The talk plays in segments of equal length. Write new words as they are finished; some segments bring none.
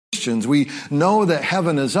Christians. We know that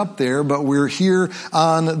heaven is up there, but we're here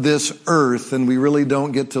on this earth, and we really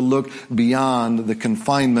don't get to look beyond the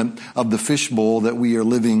confinement of the fishbowl that we are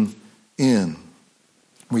living in.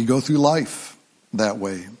 We go through life that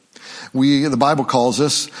way. The Bible calls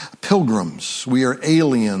us pilgrims. We are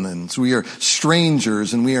aliens. We are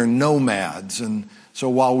strangers, and we are nomads. And so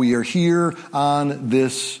while we are here on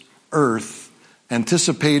this earth,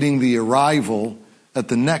 anticipating the arrival at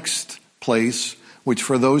the next place, which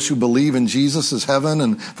for those who believe in Jesus is heaven,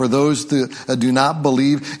 and for those that do not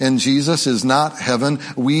believe in Jesus is not heaven,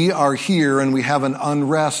 we are here and we have an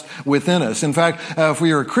unrest within us. In fact, if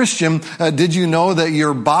we are a Christian, did you know that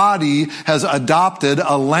your body has adopted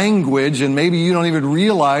a language, and maybe you don't even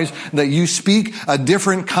realize that you speak a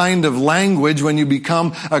different kind of language when you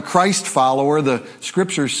become a Christ follower? The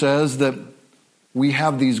scripture says that we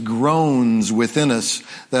have these groans within us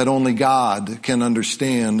that only God can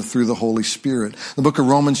understand through the Holy Spirit. The book of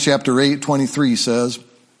Romans chapter 8:23 says,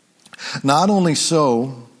 "Not only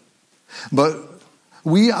so, but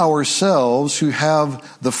we ourselves who have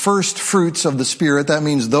the first fruits of the Spirit," that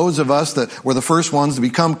means those of us that were the first ones to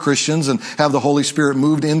become Christians and have the Holy Spirit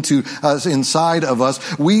moved into us, inside of us,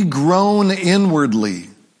 "we groan inwardly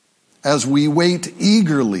as we wait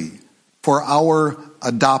eagerly for our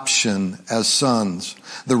adoption as sons,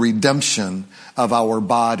 the redemption of our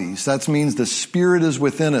bodies." That means the Spirit is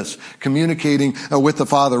within us, communicating with the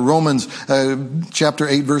Father. Romans chapter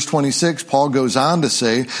 8, verse 26, Paul goes on to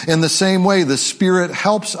say, "In the same way, the Spirit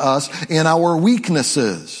helps us in our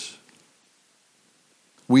weaknesses.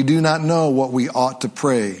 We do not know what we ought to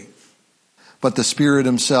pray, but the Spirit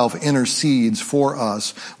himself intercedes for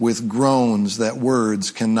us with groans that words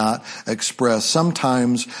cannot express."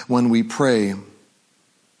 Sometimes when we pray,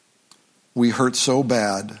 we hurt so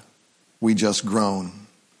bad, we just groan.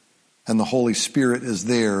 And the Holy Spirit is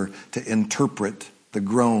there to interpret the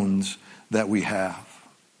groans that we have.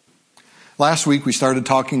 Last week we started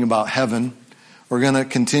talking about heaven. We're going to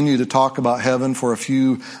continue to talk about heaven for a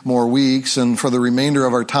few more weeks. And for the remainder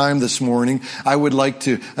of our time this morning, I would like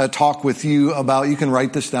to talk with you about, you can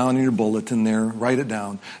write this down in your bulletin there, write it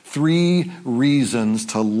down. 3 reasons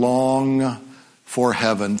to long for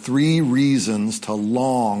heaven. 3 reasons to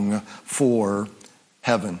long for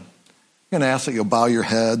heaven. I'm going to ask that you'll bow your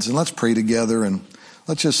heads and let's pray together, and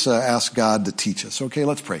let's just ask God to teach us. Okay,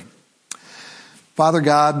 let's pray. Father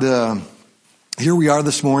God, here we are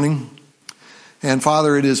this morning. And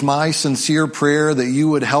Father, it is my sincere prayer that you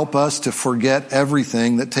would help us to forget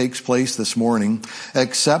everything that takes place this morning,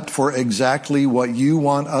 except for exactly what you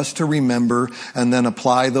want us to remember, and then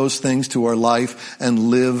apply those things to our life and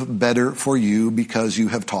live better for you because you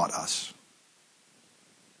have taught us.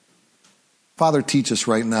 Father, teach us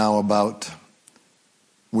right now about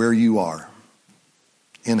where you are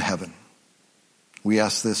in heaven. We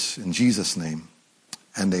ask this in Jesus' name,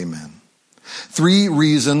 and amen. 3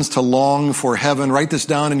 reasons to long for heaven. Write this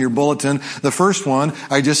down in your bulletin. The first one,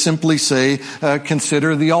 I just simply say,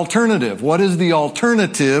 consider the alternative. What is the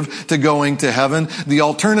alternative to going to heaven? The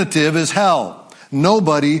alternative is hell.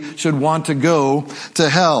 Nobody should want to go to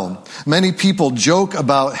hell. Many people joke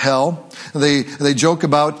about hell. They joke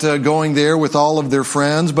about going there with all of their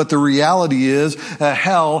friends, but the reality is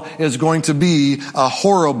hell is going to be a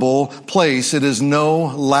horrible place. It is no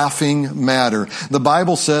laughing matter. The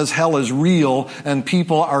Bible says hell is real and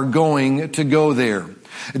people are going to go there.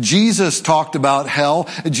 Jesus talked about hell.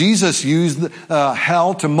 Jesus used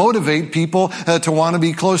hell to motivate people to want to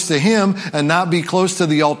be close to him and not be close to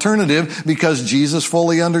the alternative, because Jesus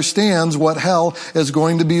fully understands what hell is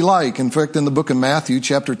going to be like. In fact, in the book of Matthew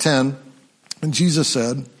chapter 10, Jesus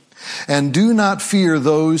said, "And do not fear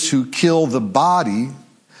those who kill the body,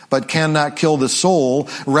 but cannot kill the soul.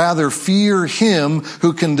 Rather fear him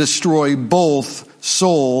who can destroy both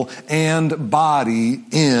soul and body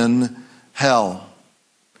in hell."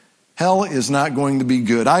 Hell is not going to be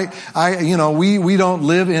good. We don't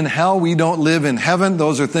live in hell. We don't live in heaven.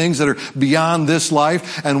 Those are things that are beyond this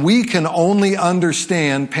life. And we can only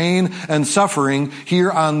understand pain and suffering here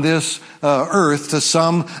on this earth to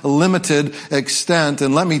some limited extent.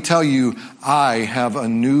 And let me tell you, I have a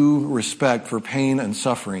new respect for pain and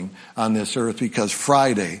suffering on this earth, because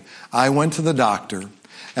Friday I went to the doctor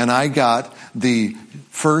and I got the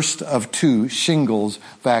first of 2 shingles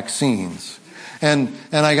vaccines. And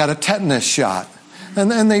I got a tetanus shot.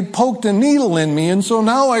 And they poked a needle in me. And so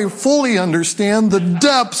now I fully understand the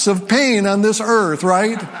depths of pain on this earth,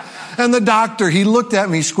 right? And the doctor, he looked at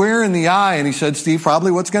me square in the eye and he said, Steve,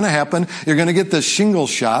 probably what's going to happen, you're going to get this shingles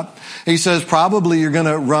shot. He says, probably you're going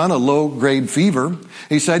to run a low-grade fever.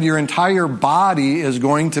 He said, your entire body is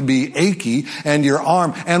going to be achy, and your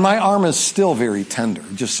arm, and my arm is still very tender,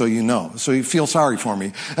 just so you know. So you feel sorry for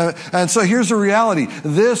me. And so here's the reality.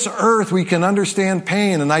 This earth, we can understand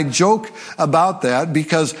pain, and I joke about that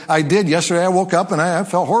because I did. Yesterday I woke up and I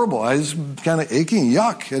felt horrible. I was kind of achy and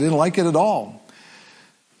yuck. I didn't like it at all.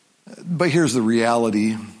 But here's the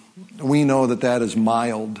reality. We know that that is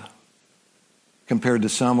mild compared to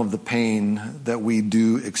some of the pain that we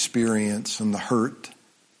do experience, and the hurt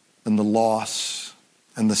and the loss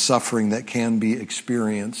and the suffering that can be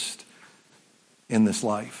experienced in this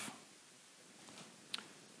life.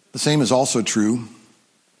 The same is also true.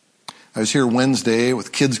 I was here Wednesday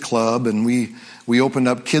with Kids Club, and we opened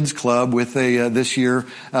up Kids Club with this year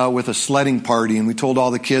with a sledding party, and we told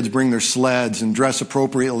all the kids bring their sleds and dress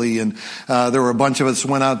appropriately, and there were a bunch of us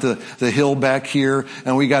went out the hill back here,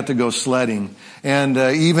 and we got to go sledding. And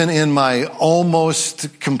even in my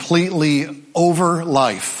almost completely over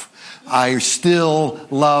life, I still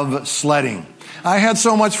love sledding. I had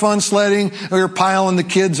so much fun sledding. We were piling the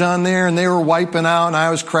kids on there, and they were wiping out, and I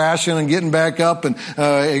was crashing and getting back up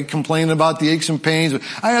and complaining about the aches and pains.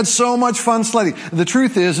 I had so much fun sledding. The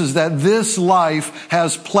truth is that this life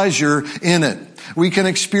has pleasure in it. We can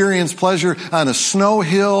experience pleasure on a snow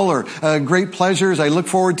hill, or great pleasures I look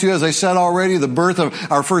forward to, as I said already, the birth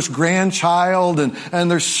of our first grandchild. And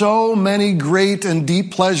there's so many great and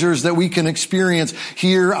deep pleasures that we can experience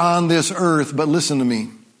here on this earth. But listen to me.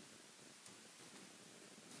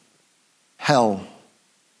 Hell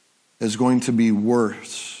is going to be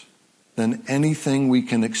worse than anything we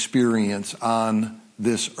can experience on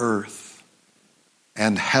this earth.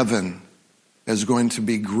 And heaven is going to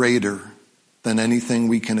be greater than anything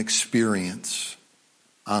we can experience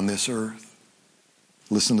on this earth.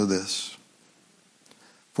 Listen to this.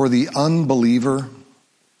 For the unbeliever,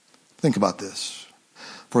 think about this.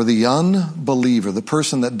 For the unbeliever, the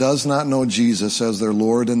person that does not know Jesus as their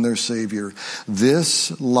Lord and their Savior,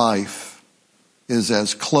 this life is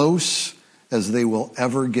as close as they will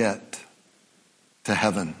ever get to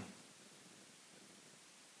heaven.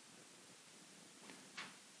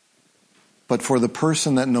 But for the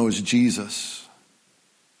person that knows Jesus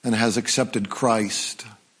and has accepted Christ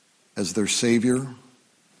as their Savior,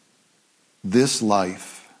 this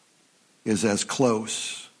life is as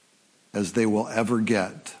close as they will ever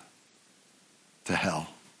get to hell.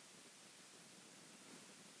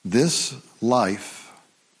 This life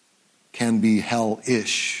can be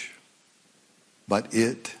hell-ish, but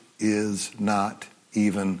it is not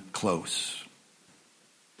even close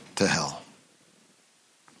to hell.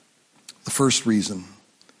 The first reason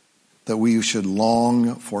that we should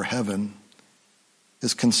long for heaven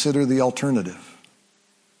is consider the alternative.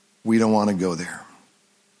 We don't want to go there.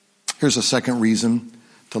 Here's a second reason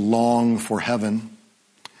to long for heaven,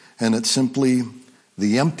 and it's simply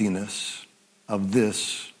the emptiness of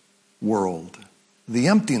this world. The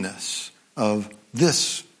emptiness of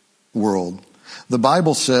this world. The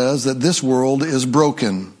Bible says that this world is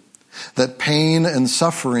broken, that pain and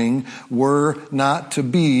suffering were not to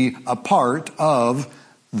be a part of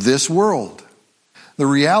this world. The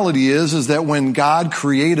reality is that when God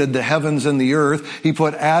created the heavens and the earth, He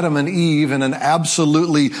put Adam and Eve in an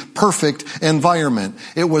absolutely perfect environment.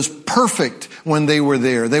 It was perfect when they were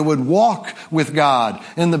there. They would walk with God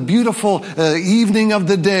in the beautiful evening of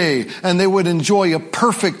the day, and they would enjoy a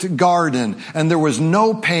perfect garden, and there was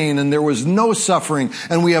no pain and there was no suffering,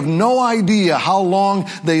 and we have no idea how long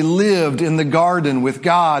they lived in the garden with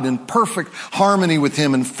God in perfect harmony with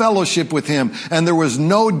Him and fellowship with Him, and there was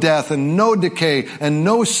no death and no decay and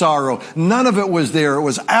no sorrow. None of it was there. It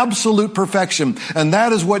was absolute perfection, and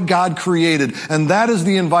that is what God created, and that is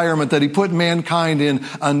the environment that He put mankind in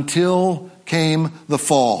until came the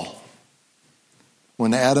fall.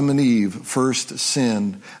 When Adam and Eve first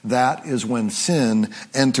sinned, that is when sin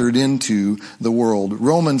entered into the world.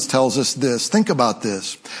 Romans tells us this. Think about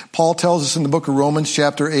this. Paul tells us in the book of Romans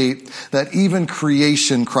chapter 8 that even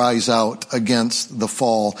creation cries out against the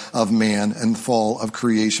fall of man and fall of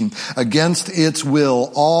creation. Against its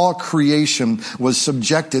will, all creation was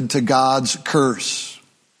subjected to God's curse.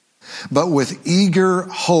 But with eager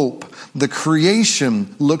hope, the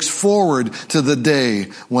creation looks forward to the day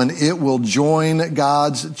when it will join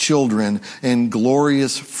God's children in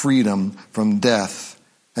glorious freedom from death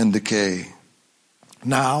and decay.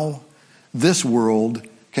 Now, this world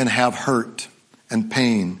can have hurt and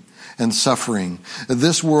pain and suffering.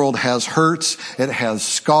 This world has hurts, it has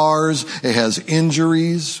scars, it has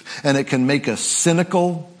injuries, and it can make us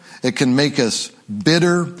cynical, it can make us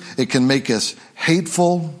bitter. It can make us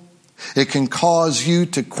hateful. It can cause you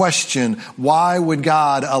to question, why would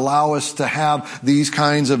God allow us to have these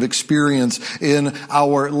kinds of experience in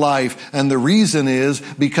our life? And the reason is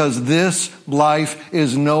because this life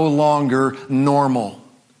is no longer normal.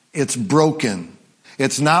 It's broken.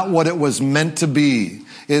 It's not what it was meant to be.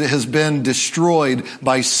 It has been destroyed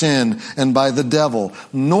by sin and by the devil.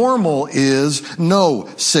 Normal is no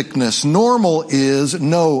sickness. Normal is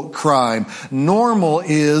no crime. Normal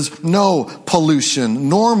is no pollution.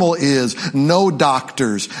 Normal is no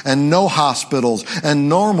doctors and no hospitals. And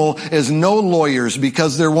normal is no lawyers,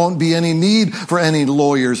 because there won't be any need for any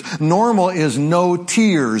lawyers. Normal is no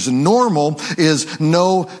tears. Normal is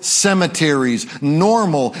no cemeteries.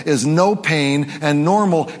 Normal is no pain, and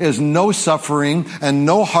normal is no suffering and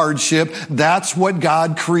no hardship. That's what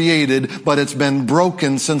God created, but it's been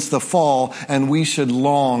broken since the fall, and we should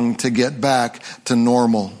long to get back to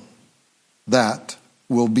normal. That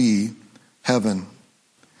will be heaven.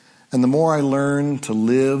 And the more I learn to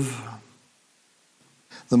live,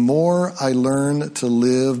 the more I learn to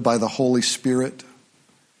live by the Holy Spirit,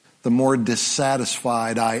 the more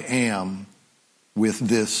dissatisfied I am with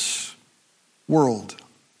this world.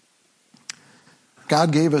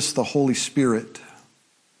 God gave us the Holy Spirit,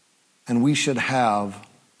 and we should have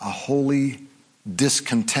a holy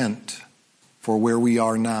discontent for where we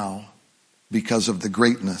are now because of the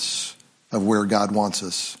greatness of where God wants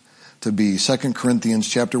us to be. 2 Corinthians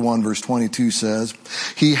chapter 1 verse 22 says,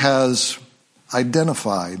 He has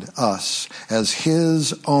identified us as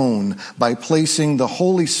His own by placing the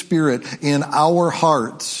Holy Spirit in our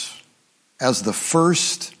hearts as the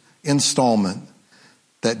first installment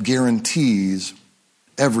that guarantees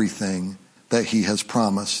everything that He has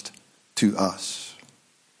promised to us.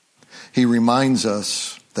 He reminds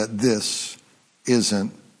us that this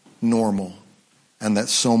isn't normal and that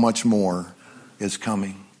so much more is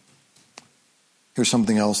coming. Here's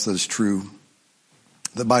something else that is true,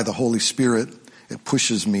 that by the Holy Spirit, it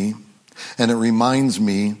pushes me and it reminds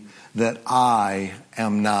me that I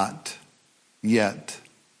am not yet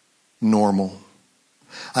normal.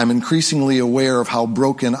 I'm increasingly aware of how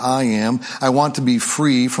broken I am. I want to be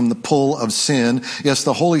free from the pull of sin. Yes,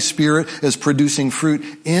 the Holy Spirit is producing fruit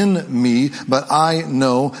in me, but I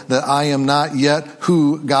know that I am not yet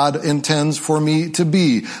who God intends for me to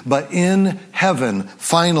be. But in heaven,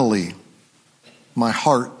 finally, my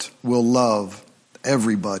heart will love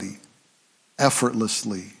everybody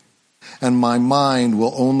effortlessly, and my mind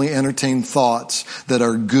will only entertain thoughts that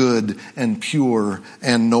are good and pure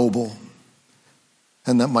and noble.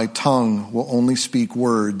 And that my tongue will only speak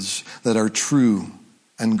words that are true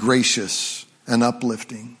and gracious and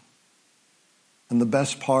uplifting. And the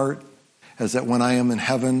best part is that when I am in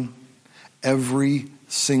heaven, every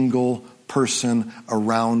single person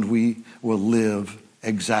around me will live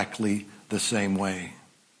exactly the same way.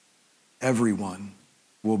 Everyone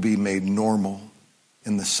will be made normal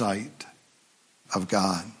in the sight of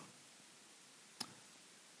God.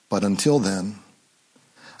 But until then,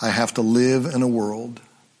 I have to live in a world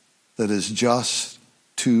that is just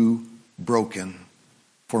too broken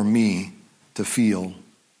for me to feel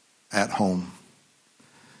at home.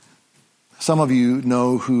 Some of you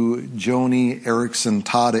know who Joni Eareckson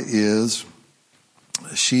Tada is.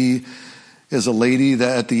 She is a lady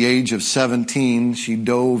that at the age of 17, she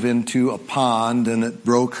dove into a pond and it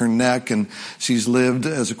broke her neck, and she's lived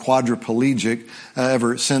as a quadriplegic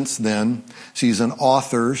ever since then. She's an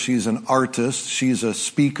author, she's an artist, she's a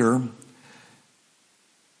speaker,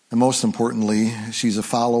 and most importantly, she's a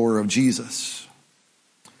follower of Jesus.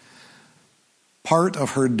 Part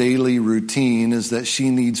of her daily routine is that she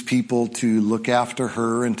needs people to look after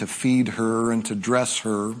her and to feed her and to dress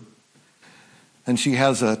her. And she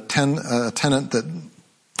has a tenant that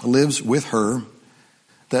lives with her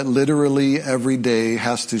that literally every day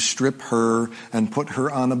has to strip her and put her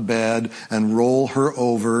on a bed and roll her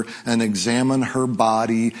over and examine her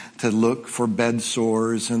body to look for bed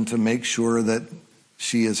sores and to make sure that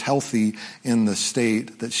she is healthy in the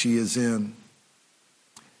state that she is in.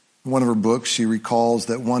 In one of her books, she recalls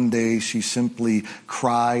that one day she simply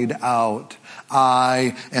cried out,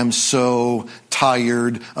 "I am so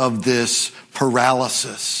tired of this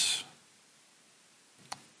paralysis."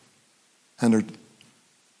 And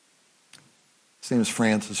his name is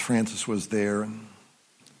Frances. Frances was there and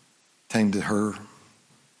tended her.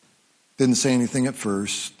 Didn't say anything at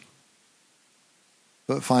first,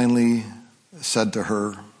 but finally said to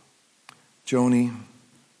her, "Joni,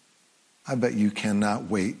 I bet you cannot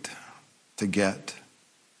wait to get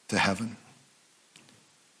to heaven."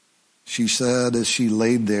 She said as she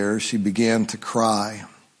laid there, she began to cry.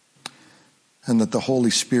 and that the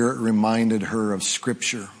Holy Spirit reminded her of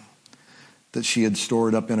Scripture that she had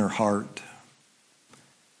stored up in her heart.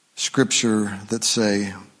 Scripture that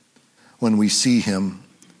say, when we see him,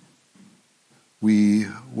 we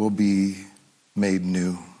will be made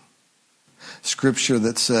new. Scripture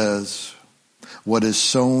that says, what is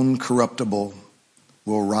sown corruptible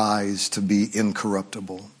will rise to be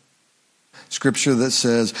incorruptible. Scripture that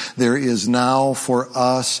says, there is now for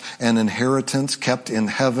us an inheritance kept in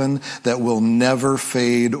heaven that will never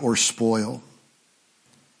fade or spoil.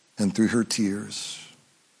 And through her tears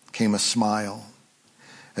came a smile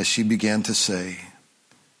as she began to say,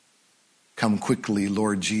 come quickly,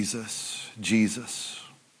 Lord Jesus, Jesus,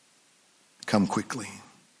 come quickly.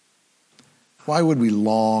 Why would we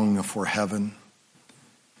long for heaven?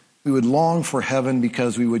 We would long for heaven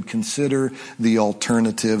because we would consider the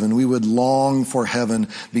alternative, and we would long for heaven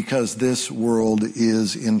because this world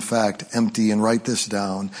is in fact empty. And write this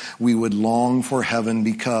down. We would long for heaven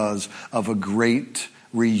because of a great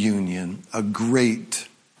reunion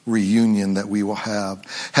that we will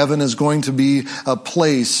have. Heaven is going to be a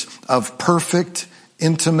place of perfect,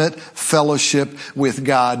 intimate fellowship with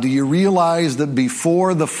God. Do you realize that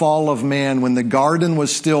before the fall of man, when the garden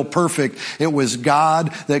was still perfect, it was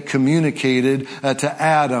God that communicated to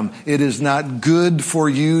Adam, it is not good for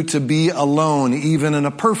you to be alone, even in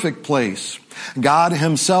a perfect place. God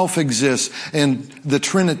himself exists in the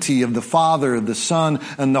Trinity of the Father, the Son,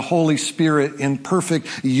 and the Holy Spirit in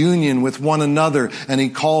perfect union with one another. And he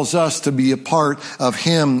calls us to be a part of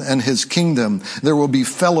him and his kingdom. There will be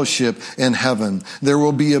fellowship in heaven. There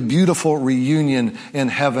will be a beautiful reunion in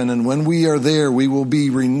heaven. And when we are there, we will be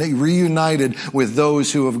reunited with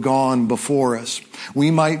those who have gone before us.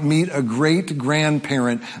 We might meet a great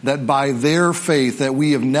grandparent that by their faith that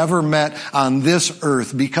we have never met on this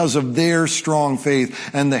earth, because of their strong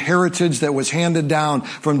faith and the heritage that was handed down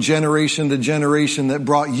from generation to generation that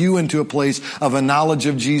brought you into a place of a knowledge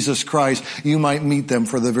of Jesus Christ, you might meet them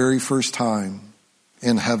for the very first time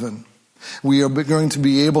in heaven. We are going to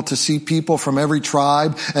be able to see people from every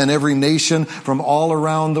tribe and every nation from all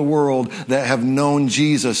around the world that have known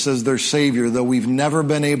Jesus as their Savior. Though we've never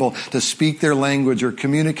been able to speak their language or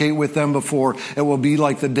communicate with them before, it will be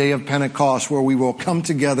like the day of Pentecost, where we will come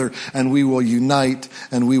together and we will unite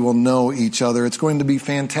and we will know each other. It's going to be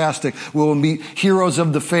fantastic. We will meet heroes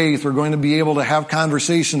of the faith. We're going to be able to have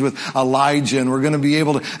conversations with Elijah, and we're going to be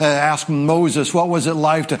able to ask Moses, what was it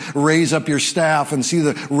like to raise up your staff and see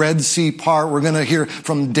the Red Sea part? We're going to hear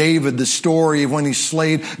from David the story of when he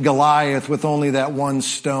slayed Goliath with only that one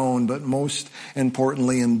stone. But most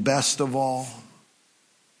importantly and best of all,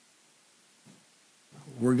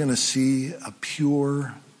 we're going to see a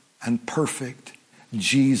pure and perfect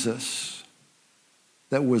Jesus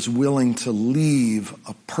that was willing to leave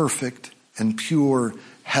a perfect and pure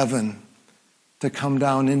heaven to come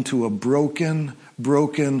down into a broken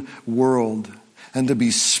world, and to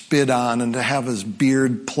be spit on, and to have his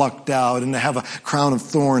beard plucked out, and to have a crown of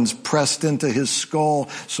thorns pressed into his skull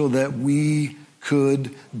so that we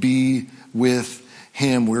could be with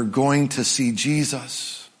him. We're going to see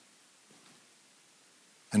Jesus.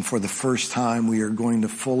 And for the first time, we are going to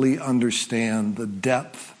fully understand the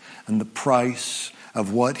depth and the price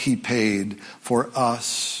of what he paid for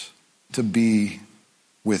us to be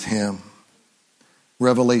with him.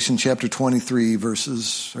 Revelation chapter 22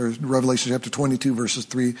 verses 3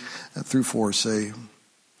 through 4 say,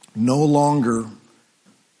 no longer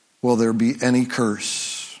will there be any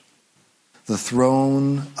curse. The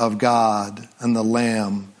throne of God and the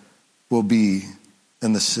Lamb will be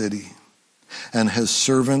in the city, and his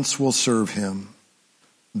servants will serve him.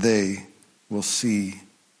 They will see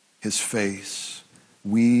his face.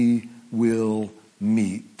 We will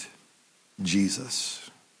meet Jesus.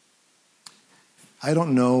 I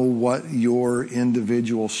don't know what your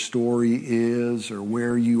individual story is or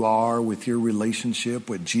where you are with your relationship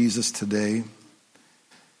with Jesus today,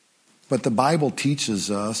 but the Bible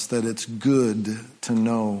teaches us that it's good to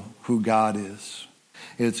know who God is.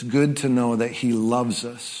 It's good to know that he loves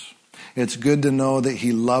us. It's good to know that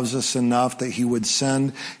he loves us enough that he would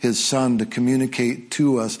send his Son to communicate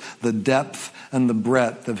to us the depth and the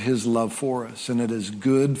breadth of his love for us. And it is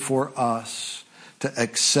good for us to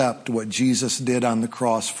accept what Jesus did on the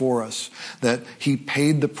cross for us, that he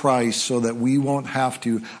paid the price so that we won't have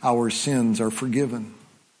to. Our sins are forgiven.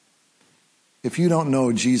 If you don't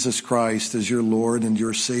know Jesus Christ as your Lord and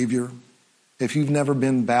your Savior, if you've never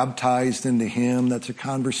been baptized into him, that's a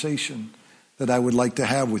conversation that I would like to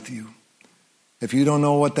have with you. If you don't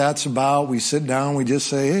know what that's about, we sit down, we just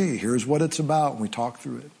say, hey, here's what it's about, and we talk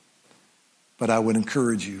through it. But I would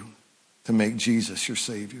encourage you to make Jesus your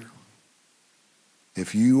Savior.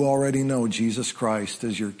 If you already know Jesus Christ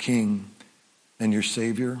as your King and your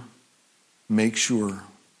Savior, make sure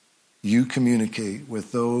you communicate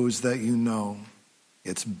with those that you know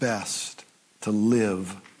it's best to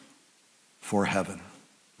live for heaven.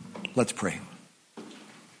 Let's pray.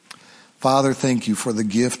 Father, thank you for the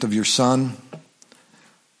gift of your Son.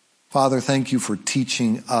 Father, thank you for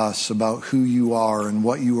teaching us about who you are and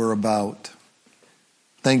what you are about.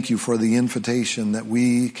 Thank you for the invitation that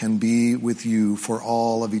we can be with you for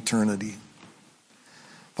all of eternity.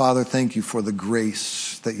 Father, thank you for the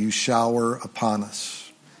grace that you shower upon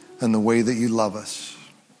us and the way that you love us.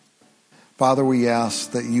 Father, we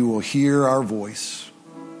ask that you will hear our voice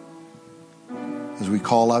as we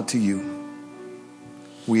call out to you.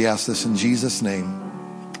 We ask this in Jesus' name,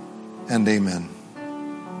 and amen.